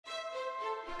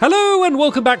Hello and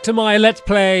welcome back to my Let's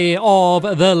Play of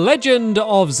The Legend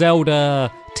of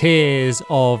Zelda Tears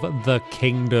of the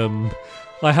Kingdom.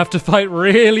 I have to fight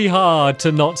really hard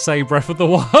to not say Breath of the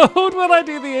Wild when I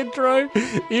do the intro,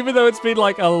 even though it's been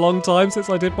like a long time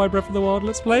since I did my Breath of the Wild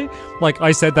Let's Play. Like,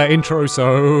 I said that intro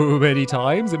so many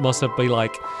times, it must have been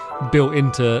like built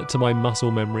into my muscle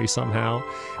memory somehow.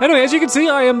 Anyway, as you can see,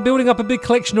 I am building up a big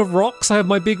collection of rocks. I have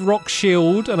my big rock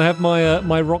shield and I have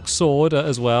my rock sword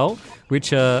as well,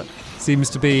 which seems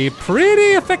to be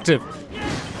pretty effective.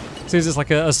 Seems it's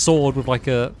like a sword with like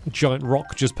a giant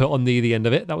rock just put on the end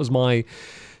of it. That was my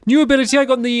new ability I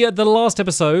got in the last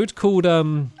episode called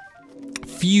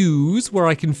Fuse, where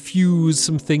I can fuse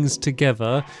some things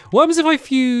together. What happens if I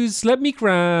fuse? Let me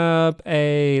grab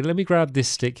this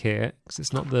stick here, because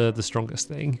it's not the strongest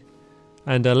thing.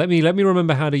 And let me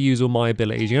remember how to use all my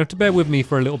abilities. You have to bear with me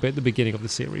for a little bit at the beginning of the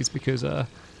series, because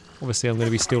obviously I'm going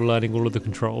to be still learning all of the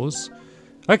controls.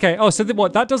 Okay, oh, so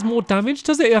what, that does more damage,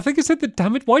 does it? I think it said the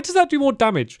damage. Why does that do more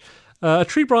damage? A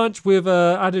tree branch with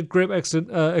added grip, excellent,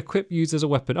 equip used as a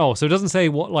weapon. Oh, so it doesn't say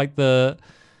what like the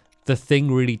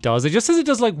thing really does. It just says it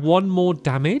does like 1 more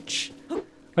damage.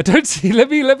 I don't see, let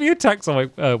me attack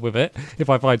something with it, if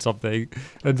I find something,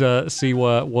 and see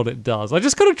what it does. I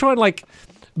just gotta try and like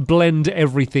blend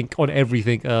everything on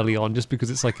everything early on, just because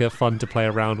it's like fun to play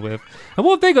around with. And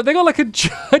what have they got? They got like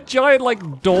a giant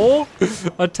like door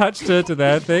attached to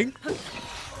their thing.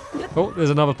 Oh, there's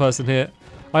another person here.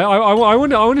 I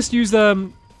want to use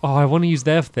them. Oh, I want to use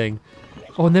their thing.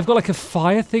 Oh, and they've got like a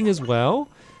fire thing as well.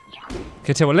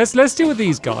 Okay, tell you what, let's deal with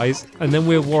these guys, and then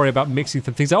we'll worry about mixing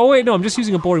some things. Oh wait, no, I'm just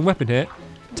using a boring weapon here.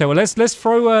 Tell you what, let's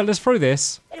throw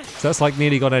this. So that's like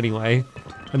nearly gone anyway.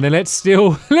 And then let's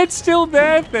steal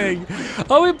their thing.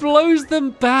 Oh, it blows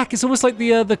them back. It's almost like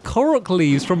the Korok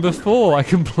leaves from before. I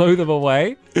can blow them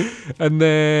away. And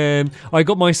then I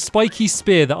got my spiky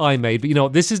spear that I made. But you know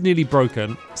what? This is nearly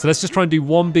broken. So let's just try and do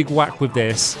one big whack with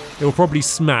this. It will probably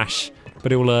smash,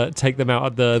 but it will take them out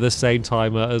at the same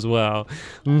time as well.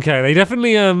 Okay, they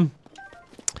definitely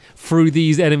threw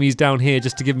these enemies down here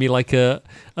just to give me like a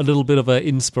little bit of a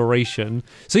inspiration.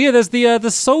 So yeah, there's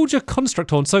the soldier construct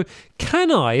horn. So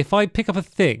can I, if I pick up a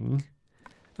thing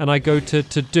and I go to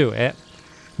do it,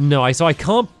 no, so I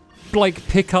can't like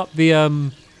pick up the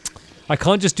I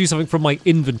can't just do something from my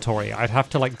inventory. I'd have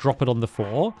to like drop it on the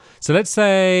floor. So let's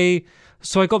say,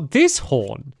 so I got this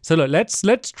horn. So look,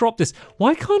 let's drop this.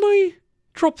 Why can't I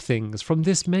drop things from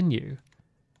this menu?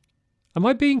 Am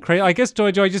I being crazy? I guess do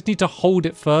I just need to hold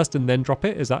it first and then drop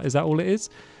it? Is that all it is?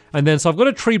 And then so I've got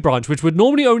a tree branch which would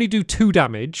normally only do 2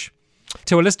 damage.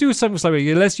 So let's do something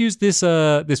slightly. Let's use this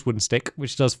wooden stick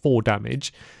which does 4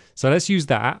 damage. So let's use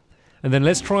that, and then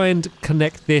let's try and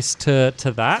connect this to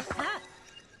that.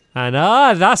 And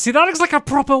that looks like a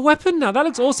proper weapon now. That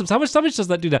looks awesome. So how much damage does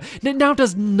that do now? It now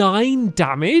does 9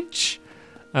 damage.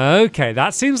 Okay,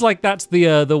 that seems like that's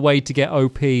the way to get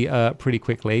OP pretty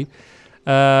quickly.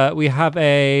 We have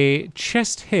a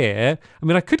chest here. I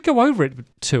mean, I could go over it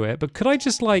to it, but could I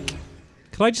just like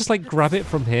grab it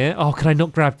from here? Oh, can I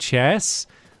not grab chests?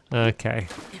 Okay.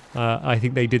 I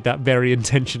think they did that very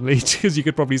intentionally, because you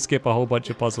could probably skip a whole bunch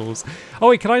of puzzles. Oh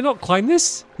wait, can I not climb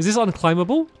this? Is this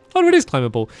unclimbable? Oh, it is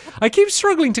climbable. I keep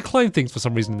struggling to climb things for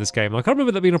some reason in this game. I can't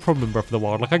remember that being a problem in Breath of the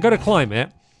Wild. Like, I go to climb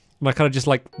it, and I kind of just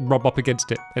like rub up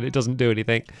against it and it doesn't do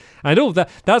anything. And all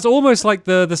that's almost like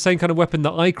the same kind of weapon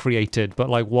that I created, but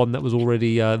like one that was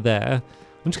already there.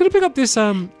 I'm just gonna pick up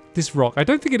this rock. I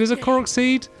don't think it is a Korok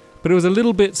seed, but it was a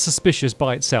little bit suspicious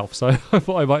by itself, so I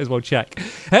thought I might as well check.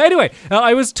 Anyway,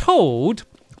 I was told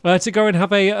to go and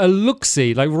have a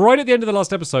look-see, like right at the end of the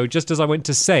last episode, just as I went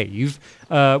to save,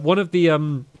 one of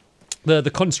the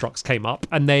constructs came up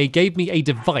and they gave me a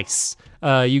device.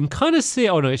 You can kind of see it.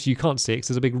 Oh no, actually you can't see it because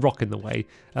there's a big rock in the way.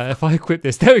 If I equip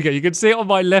this, there we go. You can see it on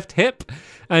my left hip,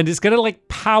 and it's going to like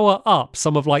power up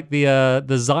some of like the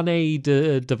Zane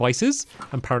devices,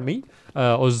 apparently,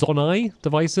 or Zonai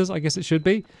devices, I guess it should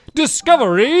be.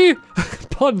 Discovery,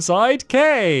 Ponside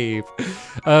Cave.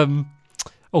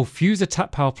 Oh, fuse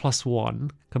attack power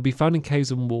 +1 can be found in caves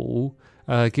and wall.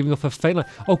 Giving off a faint light.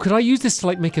 Oh, could I use this to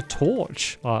like make a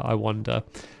torch? I wonder.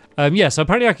 Yeah, so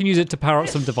apparently I can use it to power up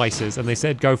some devices, and they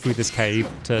said go through this cave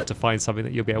to find something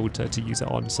that you'll be able to use it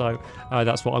on. So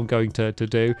that's what I'm going to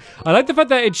do. I like the fact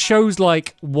that it shows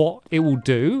like what it will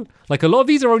do. Like a lot of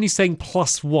these are only saying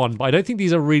 +1, but I don't think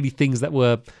these are really things that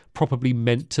were probably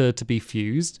meant to be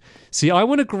fused. See, I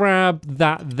want to grab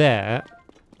that there,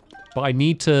 but I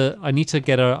need to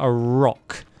get a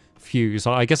rock fuse.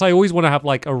 I guess I always want to have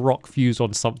like a rock fuse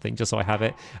on something just so I have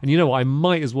it. And you know what? I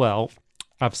might as well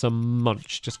have some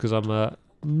munch just because I'm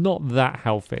not that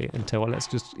healthy until let's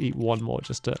just eat one more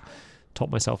just to top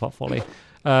myself up fully.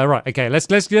 Right, okay, let's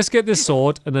get this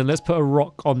sword and then let's put a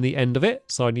rock on the end of it.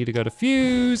 So I need to go to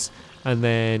fuse and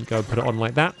then go and put it on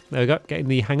like that. There we go, getting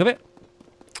the hang of it.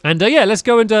 And yeah, let's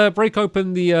go and break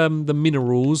open the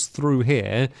minerals through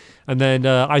here. And then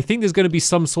I think there's going to be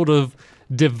some sort of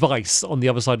device on the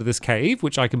other side of this cave,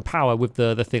 which I can power with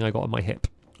the thing I got on my hip.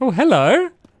 Oh, hello.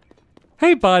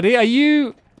 Hey, buddy, are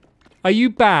you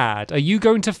bad? Are you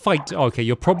going to fight? Okay,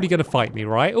 you're probably going to fight me,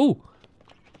 right? Oh,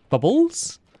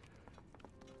 bubbles.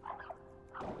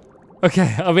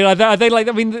 Okay, I mean, are they like?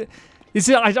 I mean, is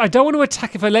it? I don't want to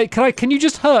attack if I let. Can you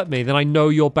just hurt me? Then I know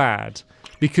you're bad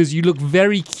because you look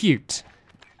very cute.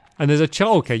 And there's a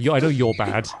child. Okay, I know you're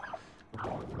bad.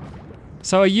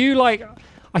 So are you like?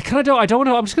 I don't want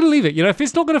to. I'm just gonna leave it. You know, if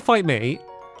it's not gonna fight me,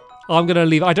 I'm gonna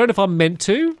leave it. I don't know if I'm meant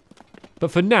to, but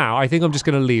for now, I think I'm just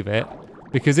gonna leave it.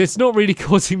 Because it's not really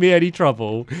causing me any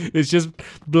trouble. It's just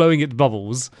blowing its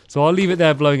bubbles. So I'll leave it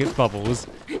there blowing its bubbles.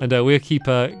 And we'll keep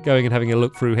going and having a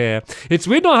look through here. It's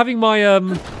weird not having my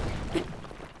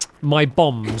my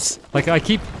bombs. Like I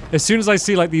keep, as soon as I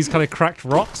see like these kind of cracked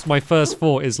rocks, my first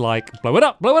thought is like, blow it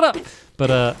up, blow it up.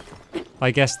 But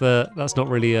I guess that's not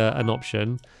really an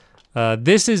option.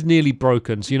 This is nearly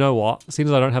broken. So you know what? Seems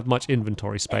as I don't have much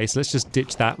inventory space, let's just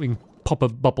ditch that. We can pop a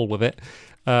bubble with it.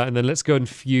 And then let's go and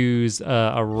fuse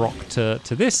a rock to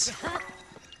this.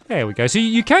 There we go. So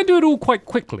you can do it all quite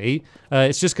quickly.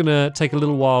 It's just going to take a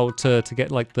little while to get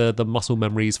like the muscle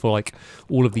memories for like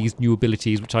all of these new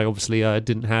abilities, which I obviously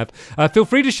didn't have. Feel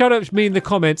free to shout out to me in the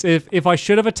comments if I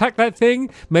should have attacked that thing.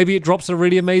 Maybe it drops a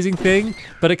really amazing thing,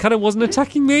 but it kind of wasn't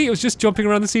attacking me. It was just jumping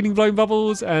around the ceiling blowing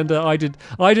bubbles, and I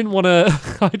didn't want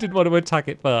to attack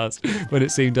it first when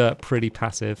it seemed pretty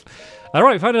passive. All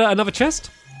right, found another chest.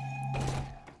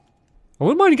 I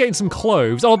wouldn't mind getting some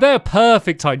cloves. Oh, they're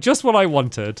perfect height. Just what I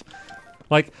wanted.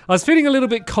 Like, I was feeling a little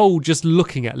bit cold just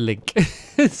looking at Link.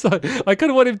 So I kind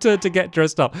of want him to get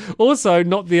dressed up. Also,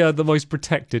 not the most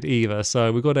protected either.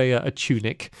 So we've got a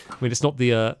tunic. I mean, it's not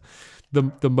the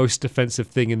most defensive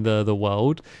thing in the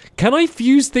world. Can I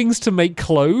fuse things to make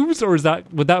clothes, or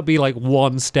would that be like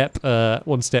one step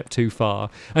too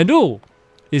far? And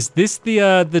is this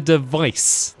the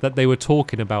device that they were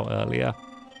talking about earlier?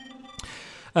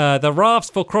 The rafts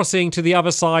for crossing to the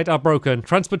other side are broken.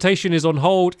 Transportation is on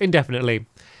hold indefinitely.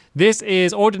 This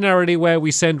is ordinarily where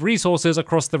we send resources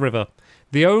across the river.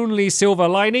 The only silver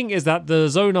lining is that the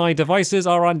Zonai devices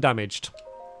are undamaged.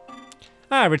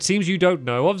 It seems you don't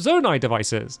know of Zonai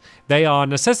devices. They are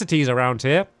necessities around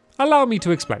here. Allow me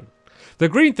to explain. The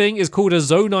green thing is called a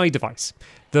Zonai device.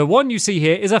 The one you see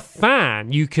here is a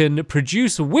fan. You can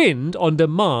produce wind on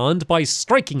demand by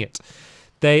striking it.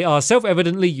 They are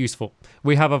self-evidently useful.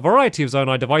 We have a variety of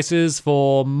Zonai devices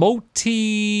for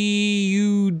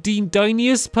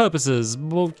multitudinous purposes.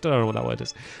 Well, I don't know what that word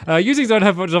is. Using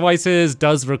Zonai devices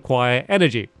does require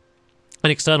energy. An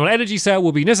external energy cell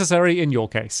will be necessary in your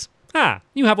case.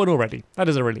 You have one already. That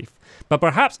is a relief. But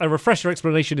perhaps a refresher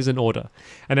explanation is in order.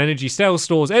 An energy cell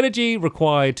stores energy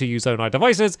required to use Zonai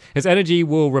devices. Its energy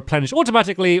will replenish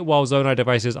automatically while Zonai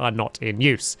devices are not in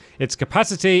use. Its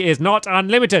capacity is not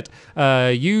unlimited.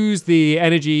 Use the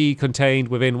energy contained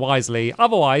within wisely.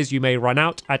 Otherwise, you may run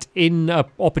out at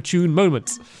inopportune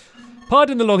moments.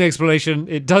 Pardon the long explanation.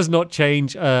 It does not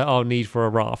change our need for a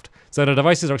raft. Zonai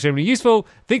devices are extremely useful.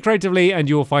 Think creatively and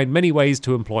you will find many ways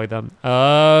to employ them.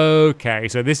 Okay,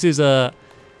 so this is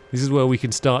where we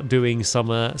can start doing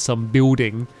some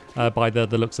building by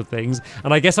the looks of things.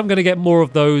 And I guess I'm going to get more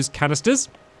of those canisters.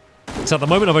 So at the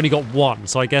moment I've only got one.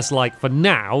 So I guess like for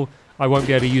now, I won't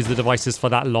be able to use the devices for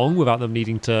that long without them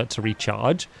needing to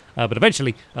recharge. But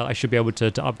eventually I should be able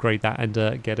to upgrade that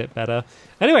and get it better.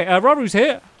 Anyway, Raru's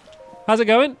here. How's it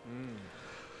going?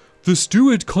 The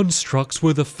steward constructs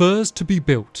were the first to be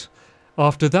built.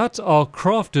 After that, we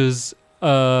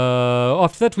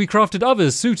crafted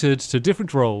others suited to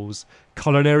different roles.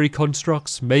 Culinary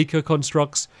constructs, maker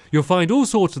constructs. You'll find all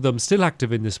sorts of them still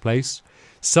active in this place.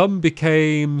 Some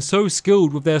became so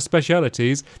skilled with their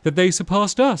specialities that they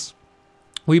surpassed us.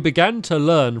 We began to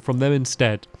learn from them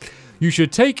instead. You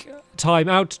should take time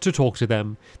out to talk to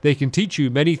them. They can teach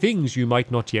you many things you might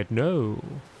not yet know.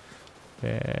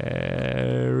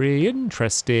 Very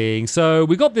interesting. So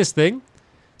we got this thing.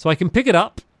 So I can pick it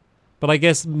up. But I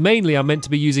guess mainly I'm meant to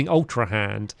be using Ultra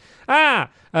Hand.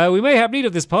 We may have need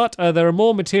of this part. There are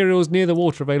more materials near the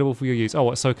water available for your use.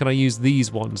 Oh, so can I use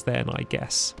these ones then, I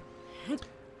guess?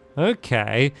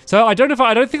 Okay. So I don't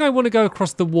think I want to go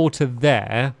across the water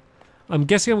there. I'm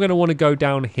guessing I'm going to want to go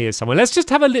down here somewhere. Let's just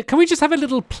have a can we just have a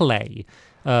little play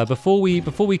before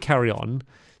we carry on?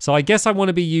 So I guess I want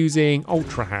to be using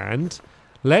Ultra Hand.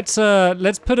 Let's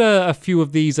put a few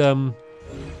of these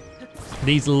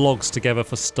logs together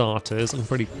for starters. I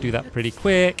can do that pretty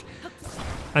quick.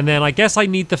 And then I guess I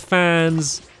need the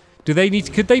fans. Could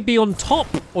they be on top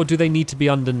or do they need to be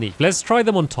underneath? Let's try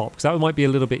them on top because that might be a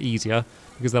little bit easier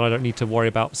because then I don't need to worry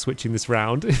about switching this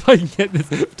round if I can get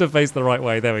this to face the right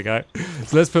way. There we go.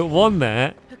 So let's put one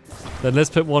there. Then let's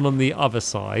put one on the other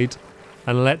side.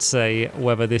 And let's see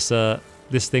whether this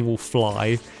thing will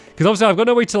fly. Because obviously I've got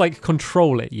no way to like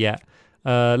control it yet.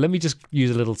 Let me just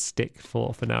use a little stick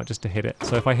for now just to hit it.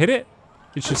 So if I hit it,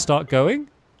 it should start going.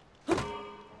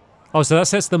 Oh, so that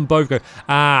sets them both go.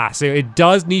 So it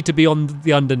does need to be on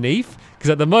the underneath because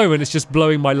at the moment it's just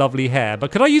blowing my lovely hair.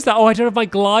 But could I use that? Oh, I don't have my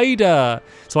glider.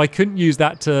 So I couldn't use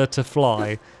that to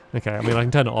fly. Okay, I mean, I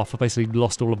can turn it off. I basically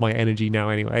lost all of my energy now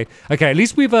anyway. Okay, at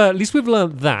least we've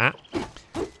learned that.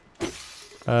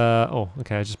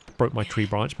 Okay, I just broke my tree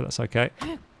branch, but that's okay.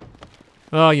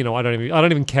 Oh, you know, I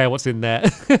don't even care what's in there.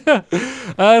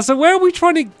 So where are we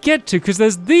trying to get to? Because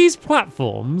there's these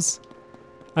platforms.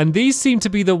 And these seem to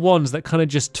be the ones that kind of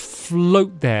just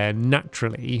float there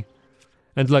naturally.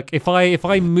 And look, if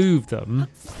I move them,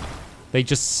 they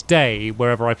just stay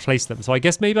wherever I place them. So I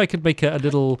guess maybe I could make a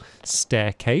little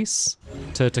staircase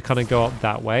to kind of go up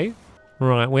that way.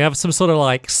 Right, we have some sort of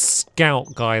like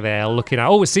scout guy there looking at.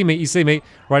 Oh, you see me.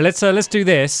 Right, let's do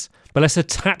this, but let's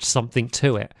attach something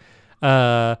to it.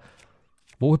 What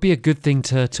would be a good thing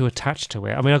to attach to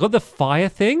it? I mean, I got the fire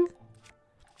thing.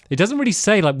 It doesn't really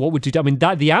say like what would do. I mean,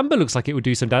 the amber looks like it would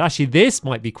do some damage. Actually, this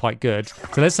might be quite good.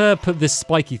 So let's put this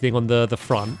spiky thing on the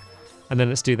front, and then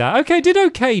let's do that. Okay, did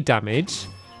okay damage.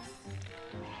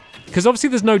 Because obviously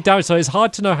there's no damage, so it's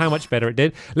hard to know how much better it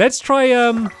did. Let's try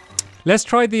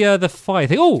the fire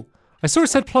thing. Oh, I saw it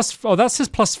said plus. Oh, that says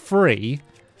 +3,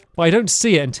 but I don't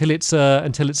see it until it's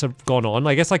gone on.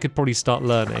 I guess I could probably start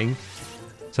learning.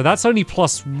 So that's only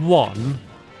 +1,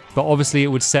 but obviously it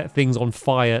would set things on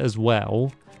fire as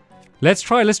well. Let's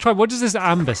try. What does this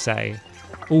amber say?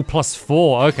 Oh,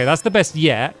 +4. Okay, that's the best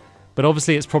yet. But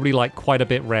obviously it's probably like quite a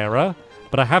bit rarer.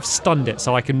 But I have stunned it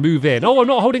so I can move in. Oh, I'm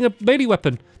not holding a melee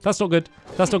weapon. That's not good.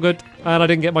 That's not good. And I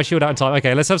didn't get my shield out in time.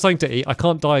 Okay, let's have something to eat. I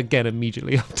can't die again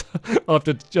immediately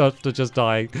after just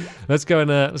dying. Let's go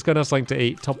and have something to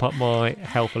eat. Top up my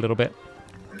health a little bit.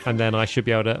 And then I should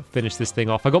be able to finish this thing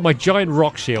off. I got my giant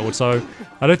rock shield, so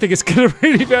I don't think it's going to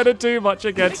really be able to do much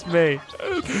against me.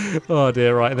 Oh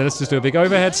dear, right. And then let's just do a big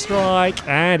overhead strike.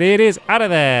 And it is out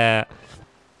of there.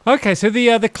 Okay, so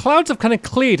the clouds have kind of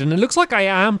cleared, and it looks like I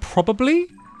am probably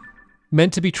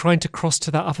meant to be trying to cross to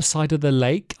that other side of the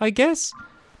lake, I guess. I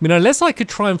mean, unless I could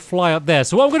try and fly up there.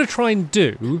 So what I'm going to try and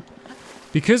do,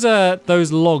 because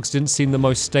those logs didn't seem the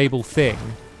most stable thing,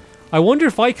 I wonder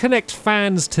if I connect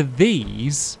fans to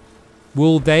these,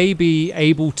 will they be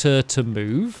able to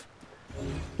move?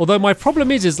 Although my problem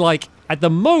is like, at the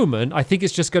moment, I think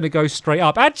it's just going to go straight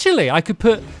up. Actually, I could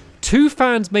put 2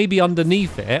 fans maybe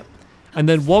underneath it, and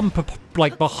then one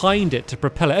like behind it to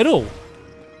propel it at all.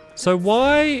 So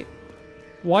why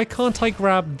can't I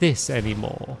grab this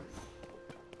anymore?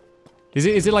 Is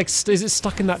it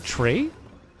stuck in that tree?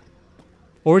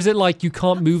 Or is it like you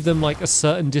can't move them like a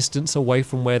certain distance away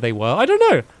from where they were? I don't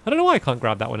know. I don't know why I can't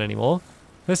grab that one anymore.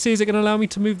 Let's see, is it going to allow me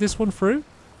to move this one through?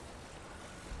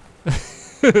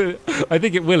 I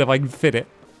think it will if I can fit it.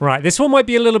 Right, this one might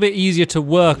be a little bit easier to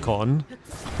work on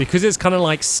because it's kind of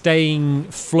like staying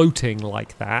floating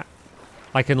like that.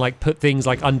 I can like put things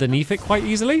like underneath it quite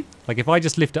easily. Like if I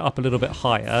just lift it up a little bit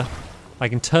higher, I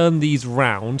can turn these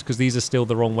round because these are still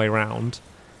the wrong way round.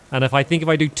 And if I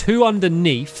do 2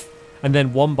 underneath and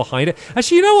then 1 behind it.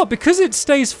 Actually, you know what? Because it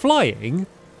stays flying,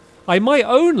 I might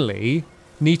only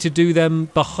need to do them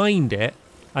behind it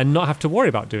and not have to worry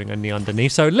about doing any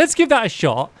underneath. So let's give that a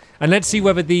shot. And let's see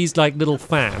whether these like little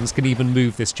fans can even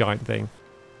move this giant thing.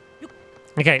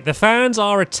 Okay, the fans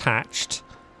are attached.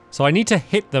 So I need to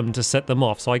hit them to set them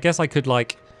off. So I guess I could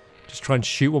like just try and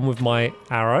shoot one with my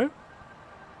arrow.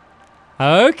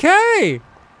 Okay.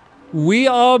 We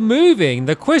are moving.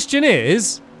 The question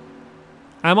is,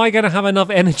 am I going to have enough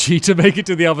energy to make it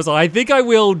to the other side? I think I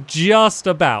will just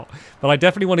about. But I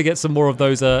definitely want to get some more of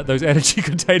those energy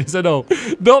containers and all.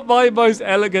 Not my most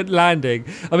elegant landing.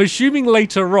 I'm assuming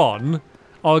later on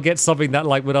I'll get something that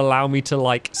like would allow me to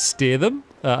like steer them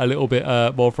a little bit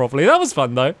more properly. That was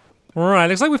fun though. All right,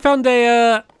 looks like we found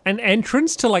an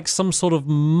entrance to like some sort of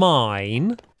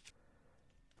mine.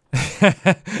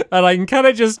 And I can kind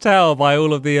of just tell by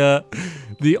all of the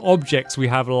objects we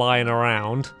have lying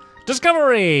around.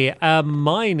 Discovery! A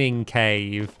mining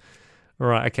cave.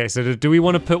 Right, okay, so do we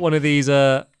want to put one of these,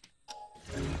 down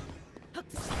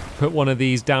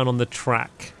on the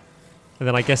track? And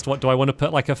then I guess, what, do I want to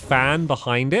put like a fan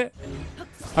behind it?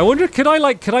 I wonder, could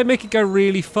I make it go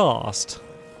really fast?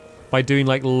 By doing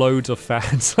like loads of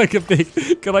fans, like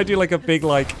could I do like a big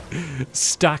like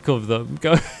stack of them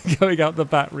going out the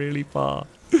back really far?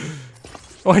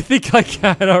 Oh, I think I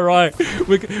can, all right.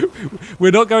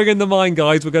 We're not going in the mine,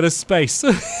 guys, we're going to space.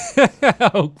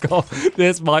 Oh God,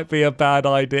 this might be a bad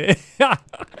idea.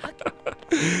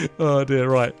 Oh dear,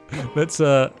 right. Let's,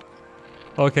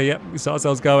 okay, yep, we start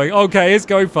ourselves going. Okay, it's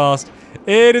going fast.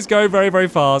 It is going very, very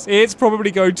fast. It's probably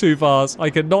going too fast.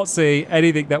 I cannot see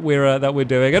anything that we're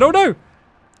doing. And oh no!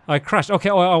 I crashed. Okay,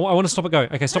 I want to stop it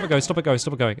going. Okay, stop it going, stop it going,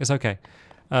 stop it going. It's okay.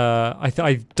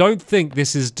 I don't think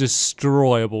this is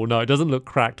destroyable. No, it doesn't look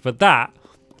cracked, but that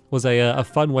was a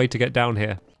fun way to get down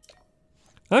here.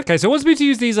 Okay, so it wants me to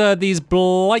use these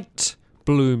blight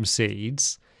bloom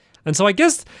seeds. And so I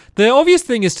guess the obvious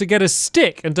thing is to get a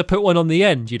stick and to put one on the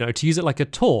end, you know, to use it like a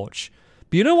torch.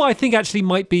 But you know what I think actually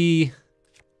might be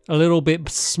a little bit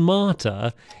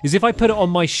smarter is if I put it on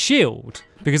my shield,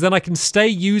 because then I can stay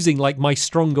using like my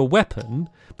stronger weapon,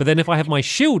 but then if I have my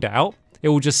shield out, it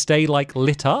will just stay like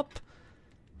lit up.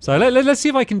 So let's see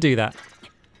if I can do that.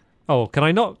 Oh, can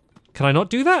I not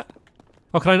do that?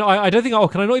 Oh, can I not? I don't think, oh,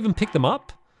 can I not even pick them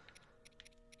up?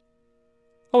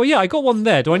 Oh yeah, I got one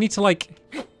there. Do I need to like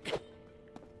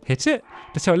hit it?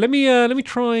 So let me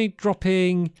try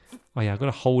dropping. Oh yeah, I've got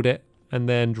to hold it and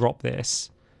then drop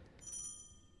this.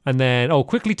 And then, oh,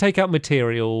 quickly take out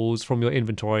materials from your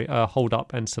inventory, hold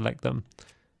up and select them.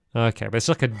 Okay, but it's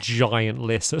like a giant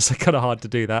list, so it's kind of hard to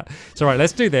do that. So right,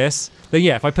 let's do this. Then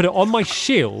yeah, if I put it on my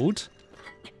shield.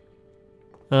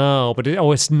 Oh, but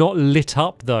it's not lit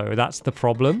up though, that's the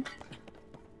problem.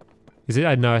 Is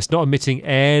it? No, it's not emitting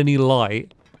any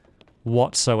light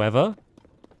whatsoever.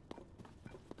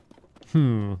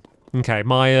 Okay,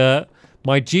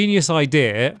 my genius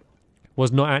idea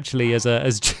was not actually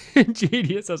as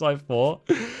genius as I thought.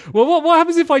 Well, what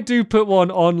happens if I do put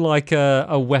one on like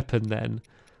a weapon then?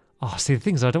 Oh, see, the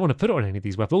thing is I don't want to put it on any of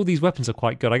these weapons. All these weapons are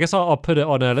quite good. I guess I'll put it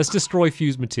on let's destroy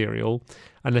fused material,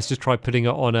 and let's just try putting it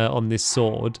on this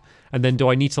sword. And then do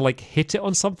I need to like hit it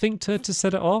on something to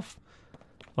set it off?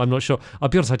 I'm not sure. I'll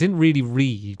be honest, I didn't really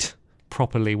read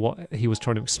properly what he was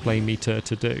trying to explain me to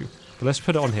do. But let's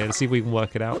put it on here and see if we can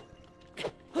work it out.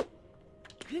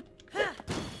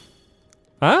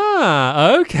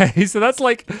 Ah, okay, so that's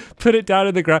like put it down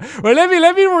in the ground. Well,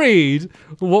 let me read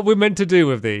what we're meant to do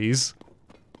with these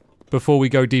before we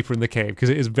go deeper in the cave, because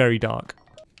it is very dark.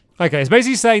 Okay, it's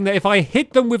basically saying that if I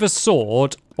hit them with a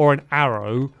sword or an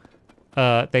arrow,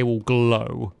 they will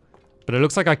glow. But it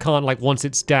looks like I can't, like, once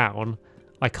it's down,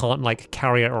 I can't, like,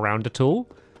 carry it around at all.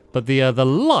 But the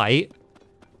light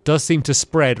does seem to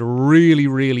spread really,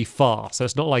 really fast. So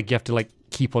it's not like you have to, like,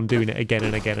 keep on doing it again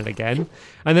and again and again.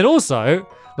 And then also,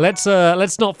 let's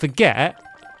not forget,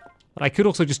 I could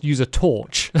also just use a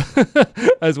torch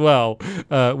as well.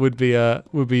 Would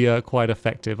be quite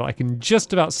effective. I can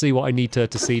just about see what I need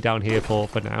to see down here for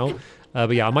now.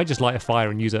 But yeah, I might just light a fire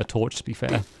and use a torch, to be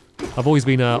fair. I've always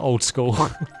been old school.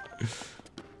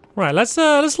 Right, let's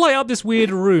light up this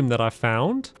weird room that I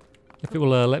found. If it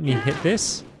will let me hit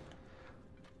this.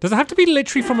 Does it have to be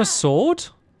literally from a sword?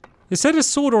 It said a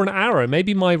sword or an arrow.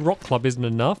 Maybe my rock club isn't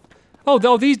enough.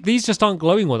 Oh, these just aren't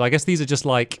glowing ones. I guess these are just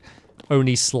like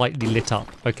only slightly lit up.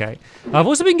 Okay. I've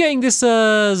also been getting this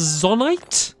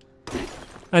zonite.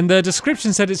 And the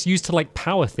description said it's used to like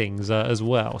power things as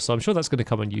well. So I'm sure that's going to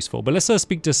come in useful. But let's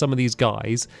speak to some of these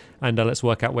guys and let's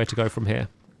work out where to go from here.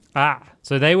 Ah,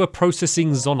 so they were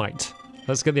processing zonite.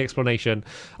 Let's get the explanation.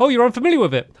 Oh, you're unfamiliar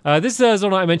with it. This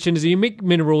zonite I mentioned is a unique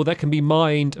mineral that can be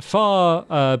mined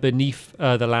far beneath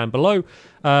the land below.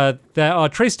 There are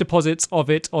trace deposits of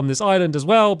it on this island as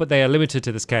well, but they are limited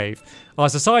to this cave. Our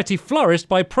society flourished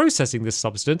by processing this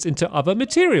substance into other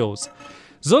materials.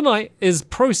 Zonite is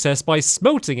processed by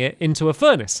smelting it into a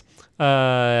furnace.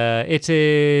 It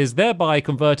is thereby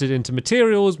converted into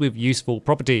materials with useful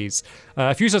properties.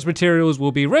 A few such materials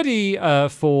will be ready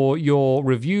for your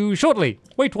review shortly.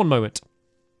 Wait one moment.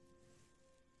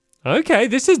 Okay,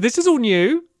 this is all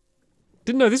new.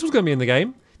 Didn't know this was going to be in the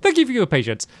game. Thank you for your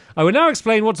patience. I will now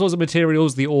explain what sorts of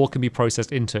materials the ore can be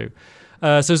processed into.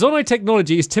 So zonite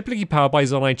technology is typically powered by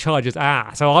zonite charges.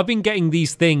 So I've been getting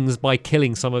these things by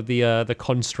killing some of the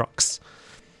constructs.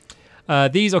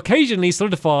 These occasionally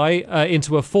solidify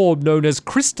into a form known as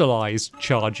crystallized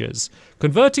charges.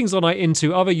 Converting zonite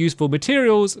into other useful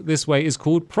materials this way is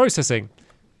called processing.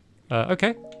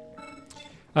 Okay.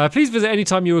 Please visit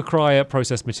anytime you require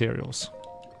processed materials.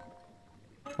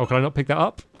 Oh, can I not pick that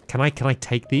up? Can I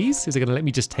take these? Is it going to let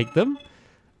me just take them?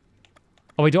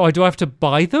 Oh, do I have to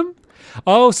buy them?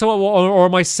 Oh, so or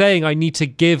am I saying I need to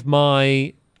give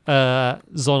my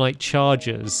Zonite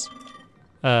chargers?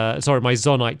 Sorry, my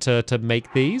Zonite to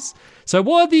make these. So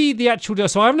what are the actual...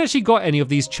 So I haven't actually got any of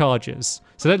these chargers.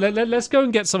 So let's go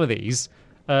and get some of these.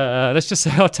 Let's just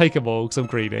say I'll take them all because I'm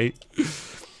greedy.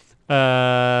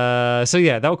 So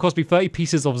yeah, that will cost me 30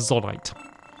 pieces of Zonite.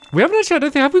 We haven't actually, I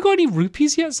don't think, have we got any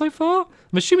rupees yet so far?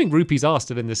 I'm assuming rupees are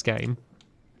still in this game.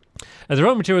 And the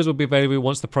raw materials will be available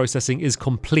once the processing is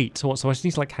complete. So I just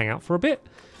need to like hang out for a bit?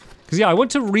 Because yeah, I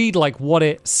want to read like what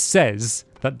it says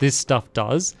that this stuff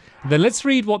does. And then let's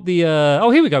read what the, oh,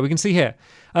 here we go, we can see here.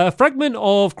 A fragment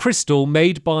of crystal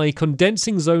made by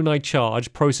condensing Zonite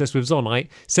charge processed with Zonite,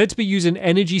 said to be used in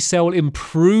energy cell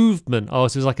improvement. Oh,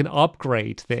 so it's like an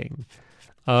upgrade thing.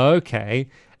 Okay.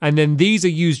 And then these are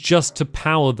used just to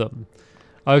power them.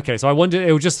 Okay, so I wonder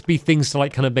it will just be things to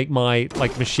like kind of make my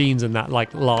like machines and that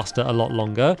like last a lot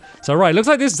longer. So right, looks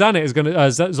like this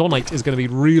Zonite is gonna be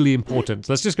really important.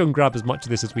 So let's just go and grab as much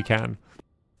of this as we can.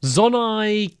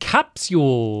 Zonite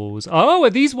capsules. Oh,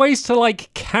 are these ways to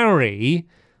like carry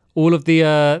all of the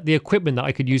equipment that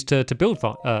I could use to build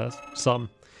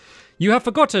some? You have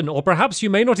forgotten, or perhaps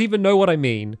you may not even know what I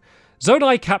mean.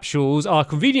 Zonite capsules are a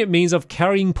convenient means of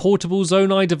carrying portable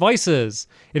Zonite devices.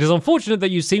 It is unfortunate that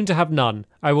you seem to have none.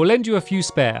 I will lend you a few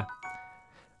spare.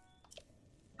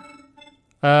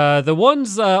 The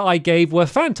ones I gave were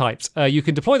fan types. You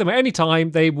can deploy them at any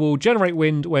time. They will generate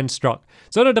wind when struck.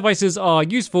 Zonite devices are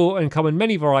useful and come in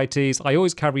many varieties. I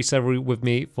always carry several with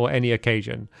me for any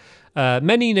occasion.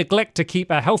 Many neglect to keep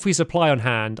a healthy supply on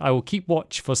hand. I will keep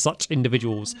watch for such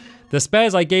individuals. The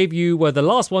spares I gave you were the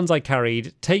last ones I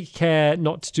carried. Take care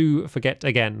not to forget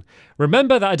again.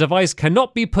 Remember that a device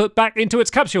cannot be put back into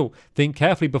its capsule. Think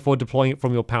carefully before deploying it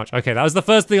from your pouch. Okay, that was the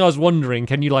first thing I was wondering.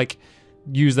 Can you like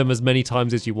use them as many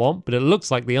times as you want? But it looks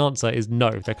like the answer is no.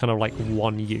 They're kind of like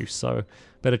one use, so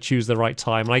better choose the right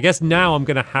time. And I guess now I'm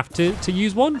going to have to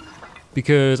use one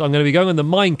because I'm going to be going on the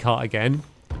minecart again.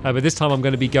 But this time I'm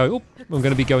going to be going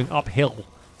uphill.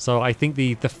 So I think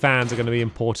the fans are going to be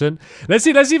important. Let's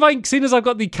see if I can, seeing as I've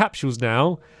got the capsules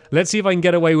now, let's see if I can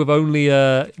get away with only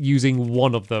using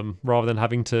one of them rather than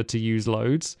having to use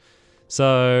loads.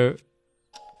 So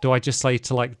do I just say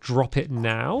to like drop it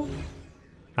now?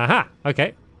 Aha,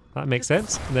 okay, that makes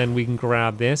sense. And then we can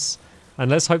grab this. And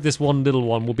let's hope this one little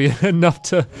one will be enough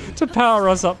to power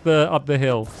us up the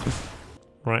hill.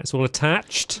 Right, it's all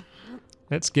attached.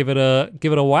 Let's give it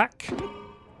a whack.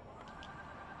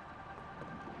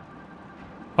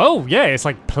 Oh yeah, it's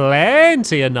like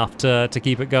plenty enough to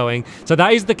keep it going. So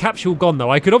that is the capsule gone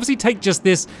though. I could obviously take just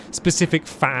this specific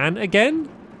fan again.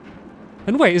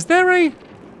 And wait, was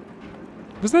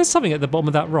there something at the bottom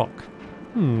of that rock?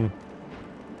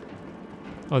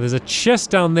 Oh, there's a chest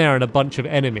down there and a bunch of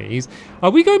enemies. Are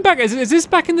we going back? Is this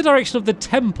back in the direction of the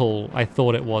temple? I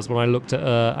thought it was when I looked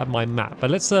at my map.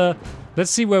 But let's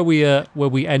see where we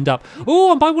end up.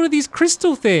 Oh, I'm by one of these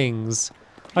crystal things.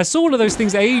 I saw one of those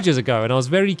things ages ago, and I was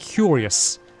very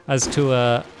curious as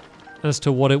to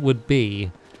what it would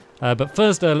be. But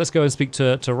first, let's go and speak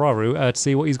to Raru to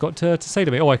see what he's got to say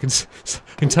to me. Oh, I can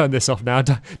turn this off now.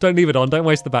 Don't leave it on. Don't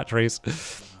waste the batteries.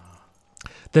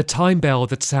 The time bell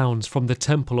that sounds from the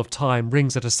Temple of Time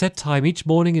rings at a set time each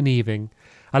morning and evening.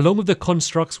 Along with the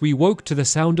constructs, we woke to the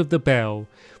sound of the bell.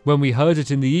 When we heard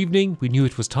it in the evening, we knew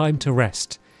it was time to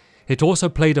rest. It also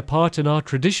played a part in our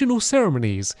traditional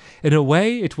ceremonies. In a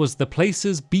way, it was the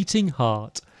place's beating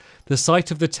heart. The sight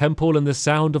of the temple and the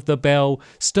sound of the bell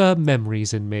stir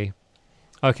memories in me.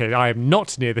 Okay, I am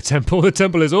not near the temple. The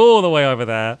temple is all the way over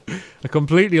there. I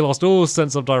completely lost all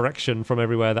sense of direction from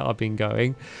everywhere that I've been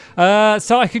going.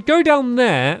 So I could go down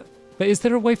there, but is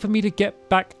there a way for me to get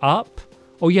back up?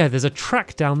 Oh yeah, there's a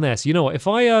track down there. So you know what? If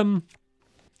I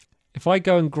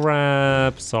go and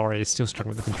grab... Sorry, it's still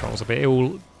struggling with the controls a bit. It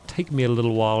will take me a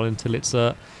little while until it's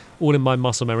all in my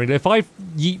muscle memory. If I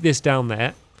yeet this down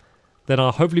there, then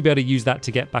I'll hopefully be able to use that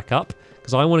to get back up.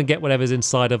 Because I want to get whatever's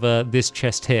inside of this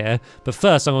chest here. But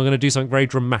first, I'm going to do something very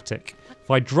dramatic.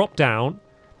 If I drop down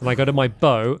and I go to my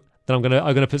bow, then I'm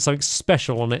going to put something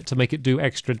special on it to make it do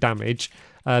extra damage.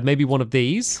 Maybe one of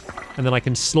these, and then I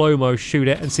can slow-mo shoot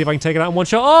it and see if I can take it out in one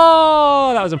shot.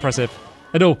 Oh, that was impressive.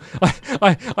 And oh,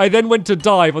 I then went to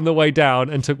dive on the way down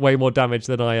and took way more damage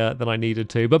than I needed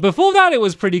to. But before that, it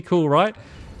was pretty cool, right?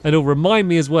 And it'll remind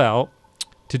me as well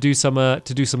to do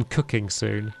some cooking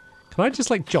soon. Can I just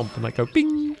like jump and like go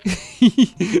bing?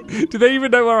 Do they even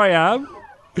know where I am?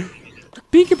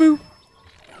 Peekaboo.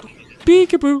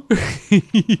 Peekaboo.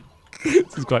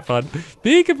 This is quite fun.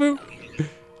 Peekaboo.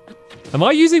 Am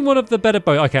I using one of the better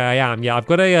bow? Okay, I am. Yeah, I've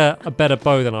got a better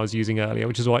bow than I was using earlier,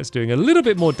 which is why it's doing a little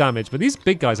bit more damage. But these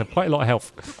big guys have quite a lot of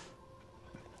health.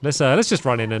 Let's just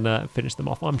run in and finish them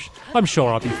off. I'm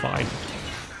sure I'll be fine.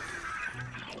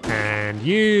 And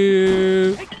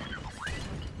you.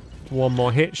 One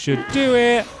more hit should do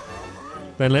it.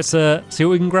 Then let's see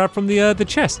what we can grab from the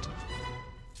chest.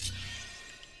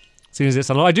 As soon as it's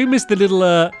unlocked, I do miss the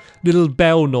little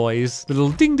bell noise, the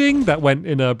little ding ding that went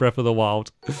in Breath of the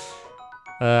Wild.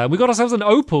 We got ourselves an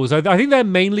opal. So I think they're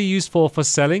mainly used for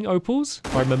selling opals,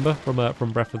 if I remember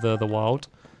from Breath of the Wild.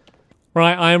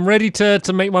 Right, I am ready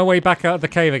to make my way back out of the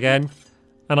cave again,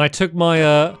 and I took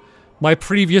my my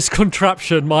previous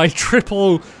contraption, my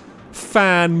triple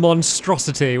fan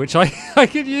monstrosity, which I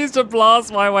could use to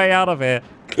blast my way out of here.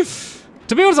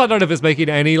 To be honest, I don't know if it's making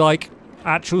any like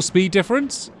actual speed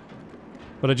difference.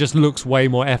 But it just looks way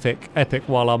more epic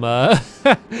while I'm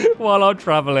while I'm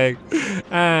traveling,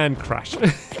 and crash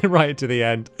right to the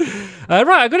end. Right,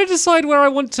 I'm gonna decide where I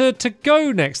want to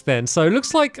go next. Then, so it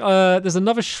looks like there's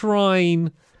another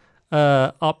shrine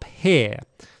up here.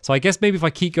 So I guess maybe if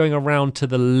I keep going around to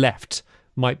the left,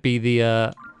 might be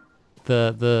the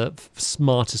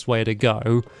smartest way to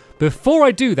go. Before I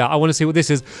do that, I want to see what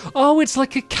this is. Oh, it's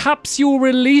like a capsule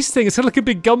release thing. It's like a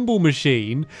big gumball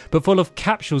machine, but full of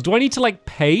capsules. Do I need to like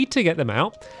pay to get them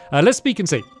out? Let's speak and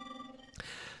see.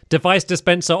 Device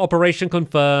dispenser operation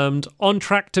confirmed. On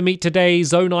track to meet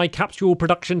today's Zonai capsule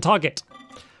production target.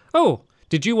 Oh,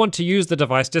 did you want to use the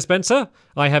device dispenser?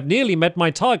 I have nearly met my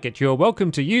target. You're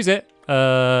welcome to use it.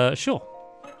 Sure.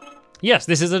 Yes,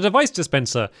 this is a device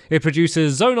dispenser. It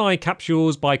produces Zonai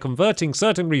capsules by converting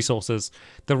certain resources.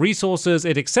 The resources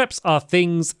it accepts are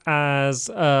things as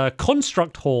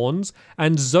construct horns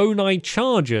and Zonai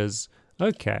chargers.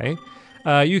 Okay.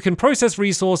 You can process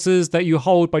resources that you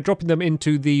hold by dropping them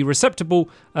into the receptacle.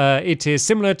 It is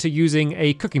similar to using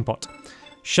a cooking pot.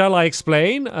 Shall I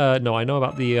explain? No, I know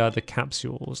about the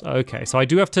capsules. Okay, so I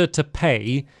do have to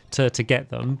pay to get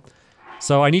them.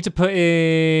 So I need to put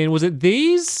in, was it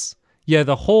these? Yeah,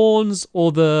 the horns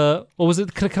or was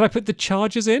it, can I put the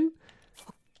chargers in?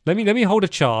 Let me hold a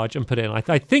charge and put it in.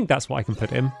 I think that's what I can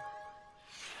put in.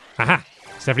 Aha,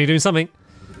 it's definitely doing something.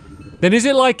 Then is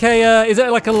it like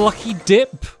a lucky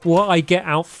dip what I get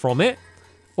out from it?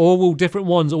 Or will different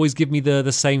ones always give me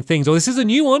the same things? Oh, this is a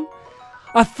new one.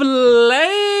 A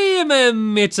flame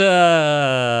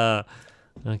emitter.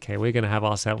 Okay, we're gonna have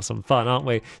ourselves some fun, aren't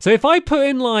we? So if I put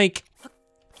in like,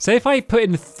 say if I put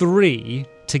in 3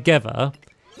 together,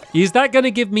 is that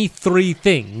gonna give me 3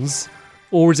 things?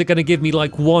 Or is it gonna give me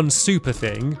like 1 super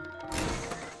thing?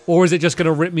 Or is it just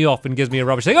gonna rip me off and gives me a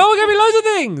rubbish thing? Oh, it gave me loads of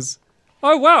things!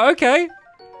 Oh wow, okay.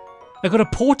 I got a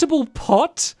portable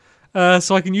pot,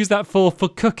 so I can use that for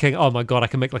cooking. Oh my god, I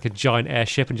can make like a giant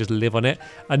airship and just live on it.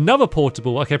 Another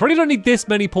portable, okay, probably don't need this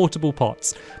many portable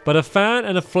pots, but a fan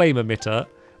and a flame emitter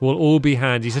will all be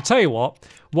handy. So tell you what,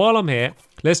 while I'm here,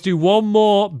 let's do one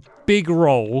more big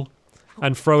roll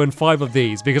and throw in 5 of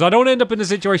these, because I don't want to end up in a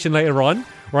situation later on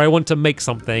where I want to make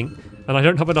something and I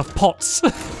don't have enough pots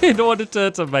in order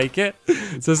to make it.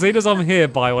 So as soon as I'm here,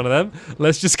 buy one of them.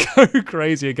 Let's just go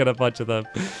crazy and get a bunch of them.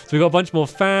 So we've got a bunch more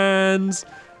fans.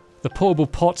 The portable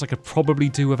pots I could probably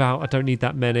do without. I don't need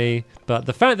that many, but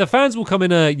the fans will come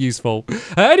in useful.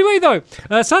 Anyway, though,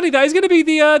 sadly that is going to be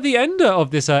the end of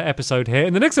this episode here.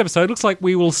 In the next episode, looks like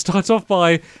we will start off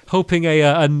by helping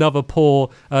another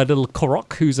poor little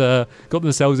Korok who's got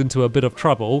themselves into a bit of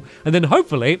trouble, and then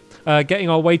hopefully getting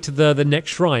our way to the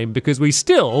next shrine, because we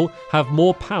still have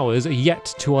more powers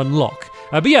yet to unlock.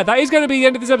 But yeah, that is going to be the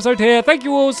end of this episode here. Thank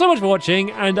you all so much for watching,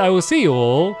 and I will see you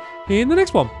all in the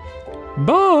next one.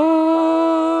 Bye!